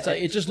 Yeah, it's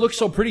like, it just looks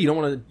so pretty. You don't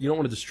want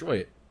to destroy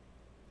it.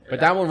 But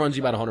that one runs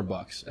you about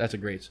 $100. That's a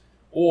great.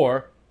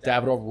 Or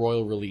Davidoff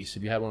Royal Release.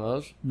 Have you had one of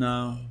those?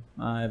 No,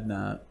 I have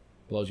not.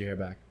 Blows your hair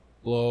back.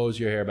 Blows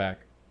your hair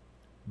back.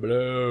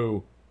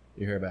 Blow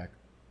your hair back.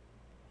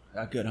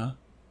 That good, huh?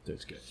 Dude,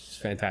 it's good. It's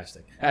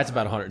fantastic. That's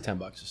about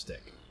 $110 a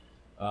stick.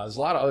 There's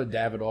a lot of other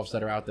Davidoffs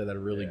that are out there that are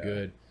really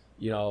good.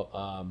 You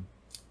know,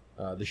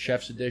 the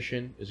Chef's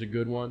Edition is a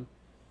good one.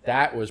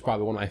 That was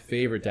probably one of my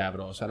favorite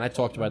Davidoffs, and I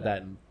talked about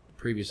that in the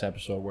previous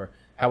episode, where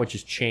how it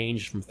just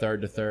changed from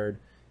third to third,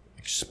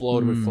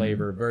 exploded with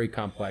flavor, very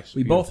complex.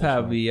 We both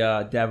have the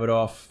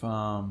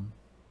Davidoff.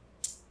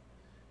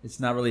 It's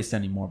not released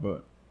anymore,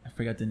 but I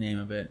forgot the name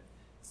of it.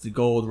 It's the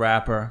gold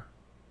wrapper.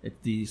 It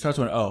starts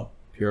with an O.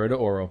 Pura de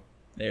Oro.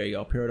 There you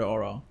go, Pura de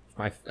Oro.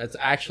 That's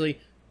actually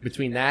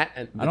between that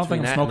and I don't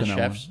think I'm smoking that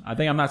Chef's. one. I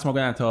think I'm not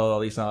smoking that until at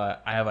least I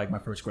have like my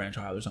first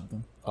grandchild or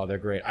something. Oh, they're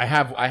great. I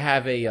have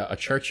a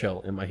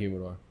Churchill in my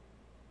humidor,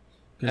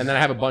 and then I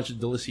have a bunch of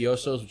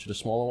Deliciosos, which are the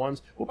smaller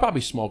ones. We'll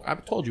probably smoke. I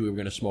told you we were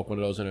going to smoke one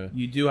of those in a.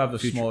 You do have the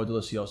smaller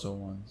Delicioso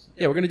ones.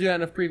 Yeah, we're going to do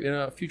that in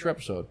a future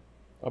episode.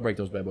 I'll break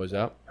those bad boys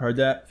out. Heard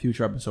that?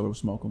 Future episode, we're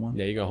smoking one.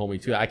 Yeah, you're going to hold me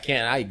to it. I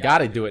can't. I got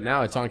to do it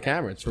now. It's on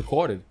camera. It's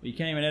recorded. You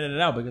can't even edit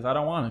it out because I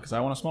don't want it because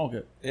I want to smoke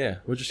it. Yeah,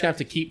 we're just going to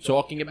have to keep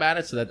talking about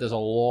it so that there's a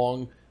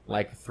long,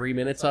 like 3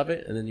 minutes of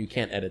it, and then you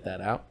can't edit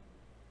that out.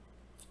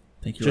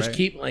 Think you're just right.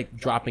 keep like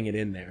dropping it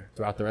in there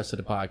throughout the rest of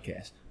the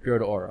podcast. Pure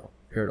de Oro.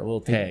 Pure de, a little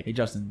tag. Hey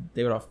Justin,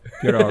 Davidoff.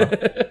 Pure de Oro.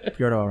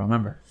 Pure de Oro,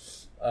 remember.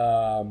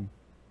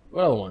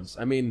 What other ones?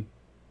 I mean,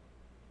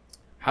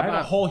 I have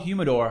a whole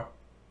humidor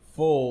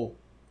full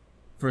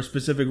for a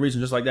specific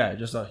reason, just like that.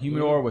 Just a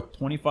humidor with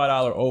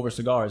 $25 over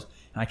cigars,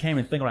 and I can't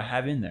even think what I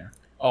have in there.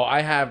 Oh,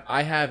 I have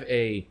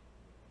a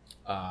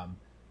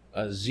Zino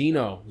I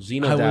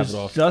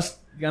Davidoff. was just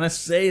gonna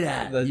say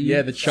that.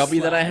 The chubby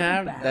that I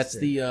have. bastard. That's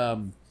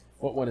the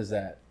what one is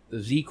that? The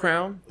Z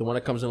Crown, the one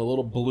that comes in a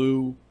little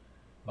blue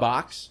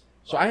box.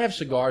 So I have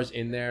cigars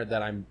in there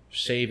that I'm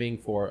saving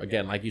for,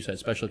 again, like you said,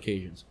 special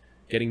occasions.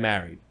 Getting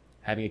married,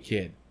 having a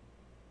kid,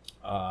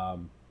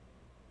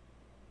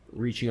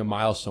 reaching a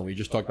milestone. We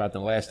just talked about in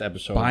the last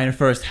episode. Buying a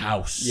first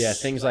house. Yeah,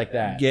 things like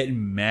that.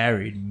 Getting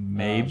married,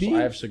 maybe. So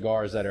I have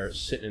cigars that are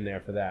sitting in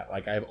there for that.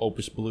 Like I have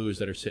Opus Blues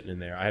that are sitting in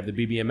there. I have the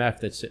BBMF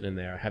that's sitting in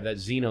there. I have that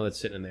Zino that's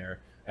sitting in there.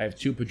 I have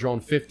 2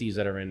 Padron 50s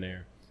that are in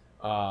there.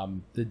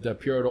 The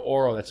Puro de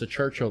Oro, that's a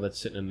Churchill that's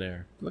sitting in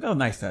there. Look how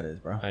nice that is,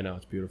 bro. I know,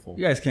 it's beautiful.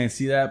 You guys can't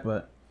see that,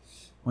 but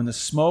when the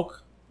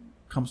smoke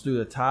comes through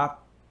the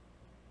top,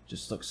 it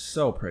just looks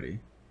so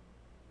pretty.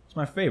 It's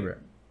my favorite.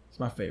 It's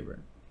my favorite.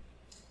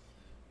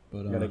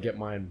 But I gotta get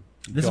mine.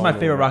 This is my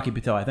favorite Rocky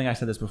Patel. I think I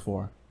said this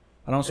before.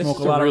 I don't smoke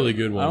a lot really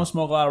good one. I don't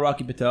smoke a lot of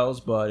Rocky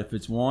Patels, but if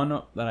it's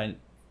one that I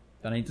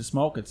need to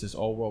smoke, it's this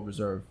Old World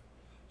Reserve.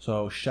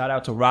 So shout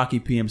out to Rocky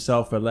P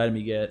himself for letting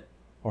me get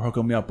or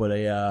hooking me up with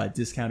a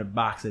discounted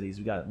box of these.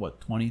 We got what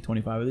 20,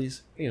 25 of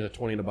these. I think there's a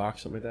 20 in a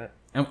box, something like that.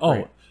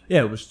 And,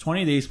 yeah, it was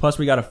 20 of these. Plus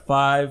we got a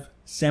 5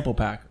 sample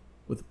pack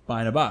with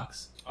buying a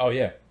box. Oh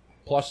yeah,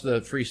 plus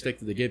the free stick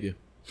that they give you.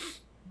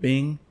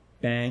 Bing,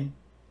 bang,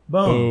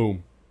 boom.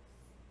 Boom.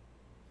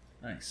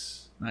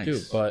 Nice.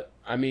 Dude, but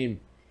I mean,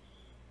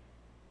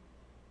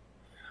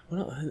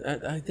 well,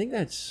 I think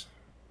that's.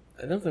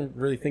 I don't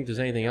really think there's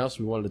anything else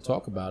we wanted to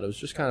talk about. It was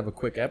just kind of a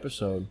quick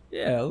episode.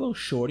 Yeah, a little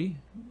shorty,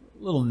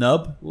 a little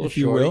nub, if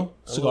you will,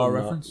 cigar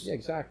reference. Yeah,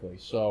 exactly.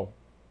 So,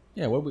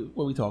 yeah, what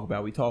we talk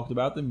about? We talked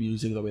about the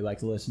music that we like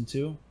to listen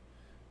to,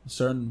 a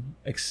certain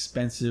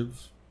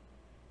expensive,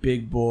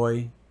 big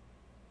boy,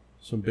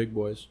 some big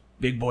boys,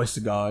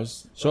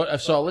 cigars.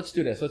 So let's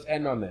do this. Let's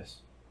end on this.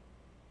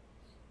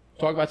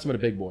 Talk about some of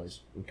the big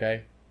boys,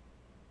 okay?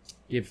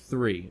 Give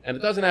 3, and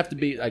it doesn't have to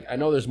be like I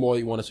know there's more that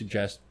you want to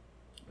suggest.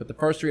 But the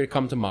first 3 that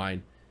come to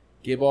mind,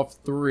 give off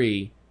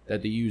 3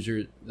 that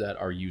that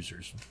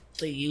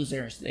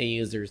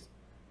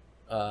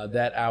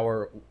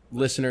our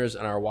listeners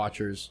and our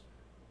watchers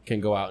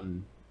can go out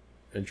and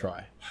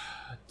try.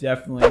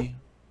 Definitely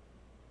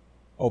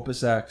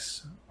Opus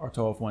X,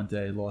 Arturo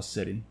Fuente, Lost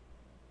City.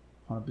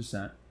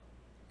 100%.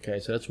 Okay,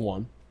 so that's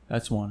 1.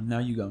 That's 1. Now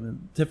you go.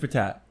 Tit for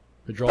tat.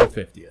 Padron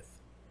 50th.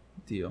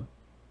 Deal.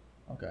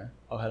 Okay.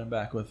 I'll head him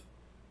back with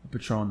a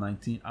Patron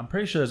 19. I'm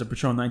pretty sure there's a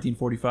Patron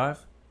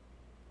 1945.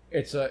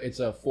 It's a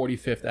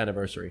 45th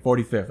anniversary.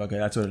 45th. Okay,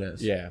 that's what it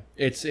is. Yeah,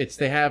 it's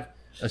they have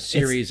a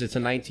series. It's a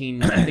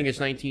 19. I think it's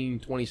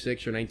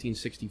 1926 or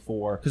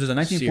 1964. Because there's a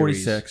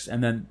 1946, series.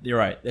 and then you're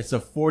right. It's a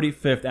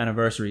 45th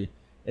anniversary,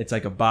 It's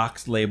like a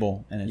box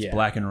label, and it's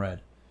black and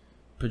red.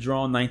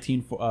 Padron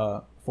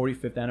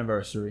 45th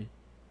anniversary.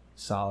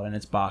 Solid, and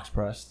it's box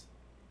pressed.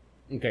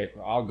 Okay,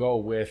 I'll go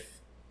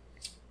with...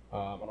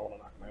 I don't want to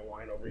knock my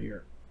wine over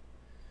here.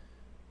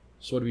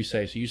 So what did we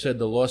say? So you said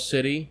the Lost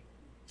City.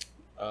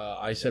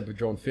 I said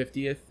Padron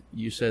 50th.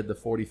 You said the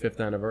 45th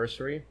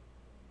anniversary.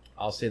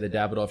 I'll say the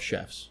Davidoff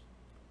Chefs.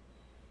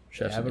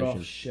 Chef's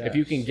edition. Chefs. If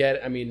you can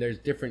get... I mean, there's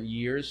different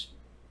years.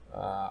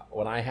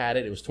 When I had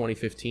it, it was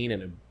 2015,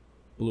 and it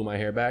blew my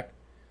hair back.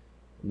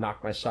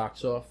 Knocked my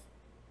socks off.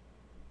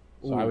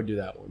 So I would do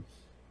that one.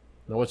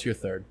 Now, what's your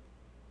third?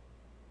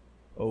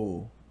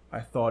 Oh, I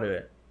thought of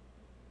it,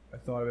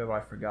 but I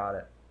forgot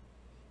it.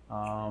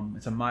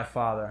 It's a My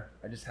Father.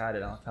 I just had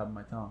it on the top of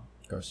my tongue.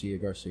 Garcia.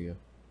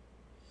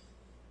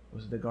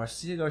 Was it the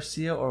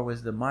Garcia, or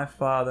was the My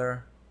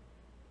Father?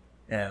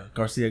 Yeah,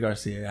 Garcia.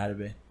 It had to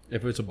be.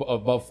 If it's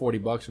above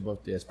 $40, above,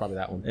 yeah, it's probably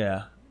that one.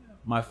 Yeah,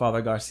 My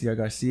Father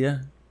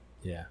Garcia.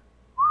 Yeah.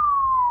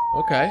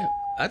 Okay,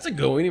 that's a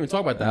good one. We didn't even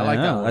talk about that. I like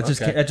that one.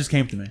 That just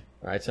came to me.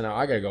 All right, so now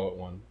I gotta go with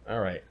one. All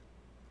right.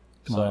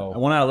 Come on. I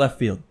went out of left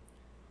field.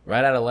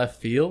 Right out of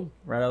left field?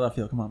 Right out of left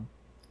field. Come on.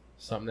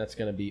 Something that's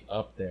going to be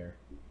up there.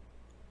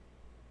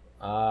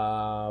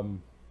 I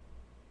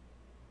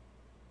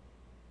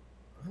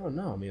don't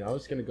know. I mean, I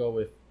was going to go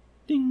with...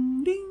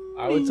 Ding, ding,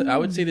 I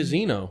would say the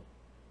Zino.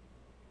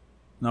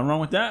 Nothing wrong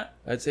with that.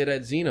 I'd say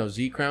that Zino.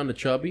 Z-Crown, the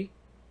Chubby.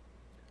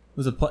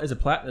 Is it Zino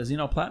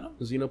Platinum?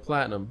 The Zino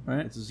Platinum.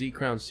 Right. It's a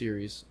Z-Crown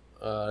series.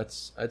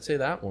 I'd say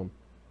that one.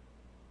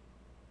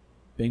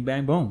 Bing,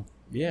 bang, boom.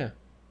 Yeah.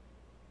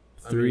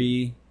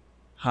 Three...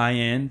 high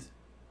end.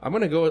 I'm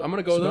gonna go with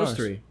those Cigars.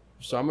 three.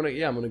 So I'm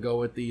gonna go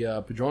with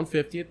the Padron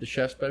 50th, the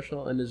Chef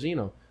Special, and the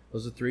Zino.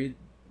 Those are three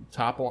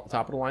top of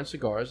the line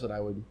cigars that I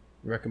would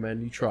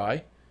recommend you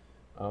try.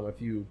 If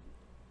you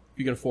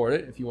can afford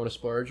it, if you want to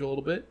splurge a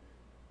little bit,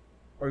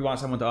 Or you want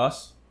someone to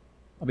us?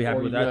 I'll be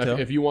happy with that too.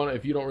 If you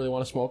don't really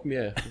want to smoke them,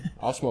 yeah,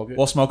 I'll smoke it.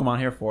 We'll smoke them on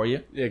here for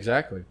you. Yeah,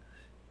 exactly.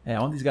 Hey, I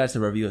want these guys to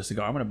review a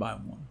cigar. I'm gonna buy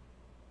one.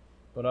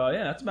 But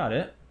yeah, that's about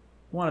it.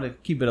 Wanted to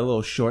keep it a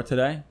little short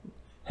today.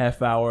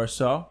 Half hour or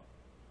so.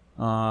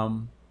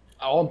 All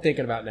I'm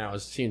thinking about now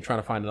is trying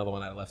to find another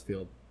one out of left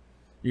field.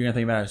 You're gonna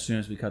think about it as soon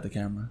as we cut the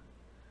camera.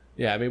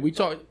 Yeah, I mean, we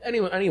talk any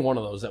one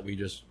of those that we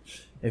just...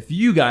 If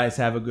you guys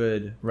have a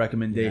good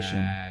recommendation,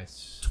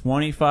 Yes.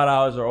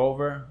 $25 or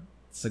over,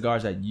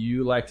 cigars that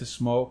you like to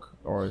smoke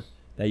or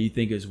that you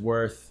think is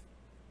worth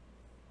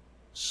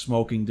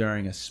smoking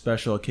during a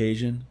special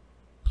occasion,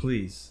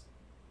 please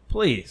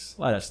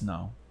let us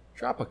know.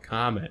 Drop a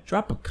comment.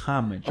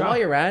 And While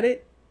you're at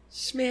it,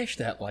 smash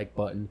that like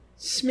button.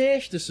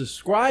 Smash the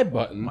subscribe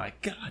button. My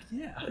God,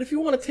 yeah. But if you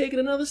want to take it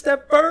another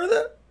step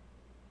further,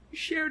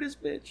 share this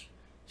bitch.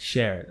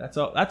 Share it. That's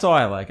all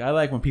I like. I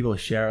like when people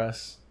share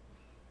us,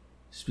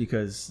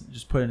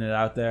 just putting it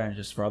out there and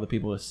just for other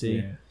people to see.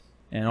 Yeah.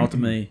 And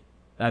ultimately,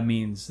 that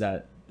means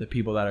that the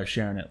people that are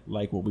sharing it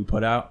like what we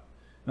put out.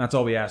 And that's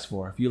all we ask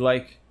for. If you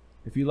like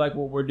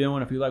what we're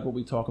doing, if you like what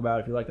we talk about,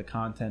 if you like the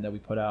content that we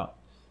put out,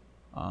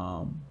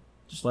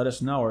 just let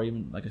us know, or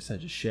even, like I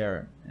said, just share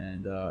it.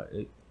 And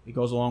it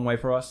goes a long way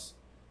for us,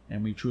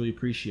 and we truly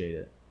appreciate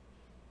it.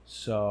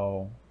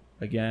 So,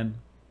 again,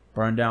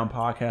 Burn Down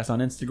Podcast on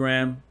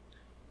Instagram.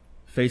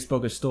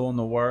 Facebook is still in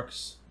the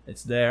works.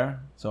 It's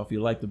there. So if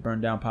you like the Burn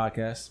Down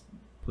Podcast,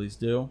 please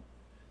do.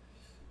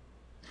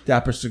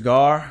 Dapper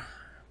Cigar,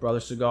 Brother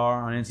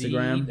Cigar on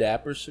Instagram. The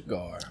Dapper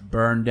Cigar.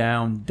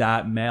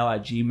 Burndown.mail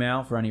at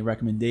Gmail for any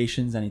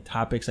recommendations, any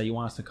topics that you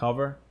want us to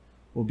cover.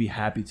 We'll be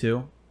happy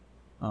to.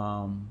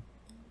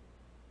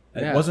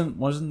 It wasn't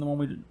the one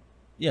we did.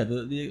 Yeah,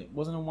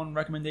 wasn't the one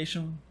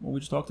recommendation what we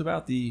just talked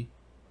about, the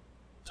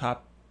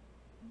top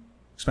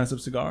expensive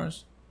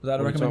cigars. Was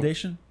that a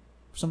recommendation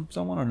from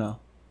someone or no?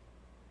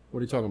 What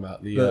are you talking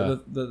about?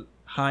 The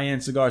high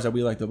end cigars that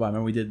we like to buy.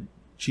 Remember we did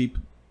cheap.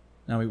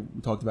 Now we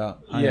talked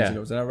about high end cigars.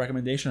 Was that a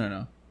recommendation or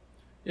no?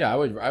 Yeah, I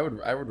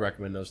would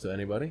recommend those to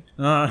anybody.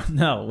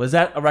 No. Was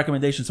that a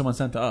recommendation someone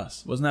sent to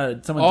us? Wasn't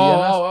that someone DM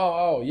us?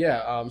 Oh,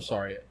 yeah. I'm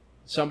sorry.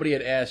 Somebody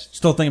had asked.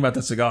 Still thinking about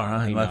the cigar,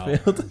 huh? In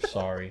left field. I'm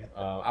sorry.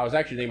 I was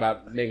actually thinking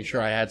about making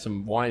sure I had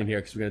some wine in here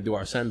because we're going to do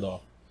our send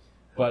off.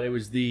 But it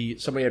was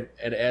somebody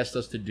had asked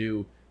us to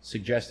do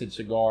suggested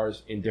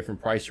cigars in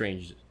different price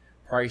ranges.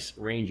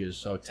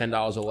 So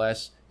 $10 or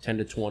less, 10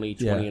 to 20,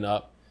 20 and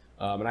up.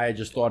 And I had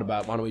just thought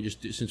about, why don't we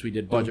just do, since we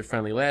did budget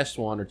friendly last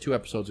one or 2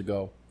 episodes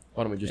ago,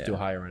 why don't we just do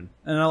higher end?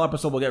 And in our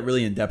episode, we'll get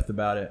really in depth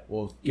about it.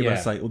 We'll give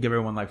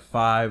everyone like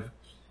 5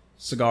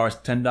 cigars,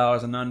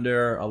 $10 and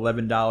under,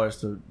 $11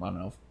 to, I don't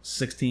know,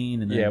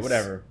 16, and then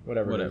whatever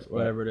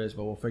it is.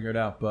 But we'll figure it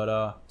out.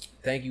 But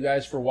thank you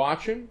guys for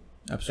watching.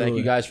 Absolutely. Thank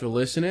you guys for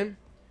listening.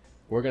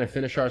 We're gonna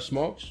finish our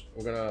smokes.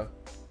 We're gonna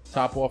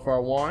top off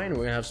our wine. And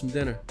we're gonna have some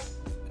dinner.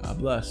 God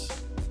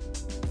bless.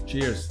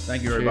 Cheers.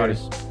 Thank you, everybody.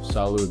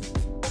 Salud.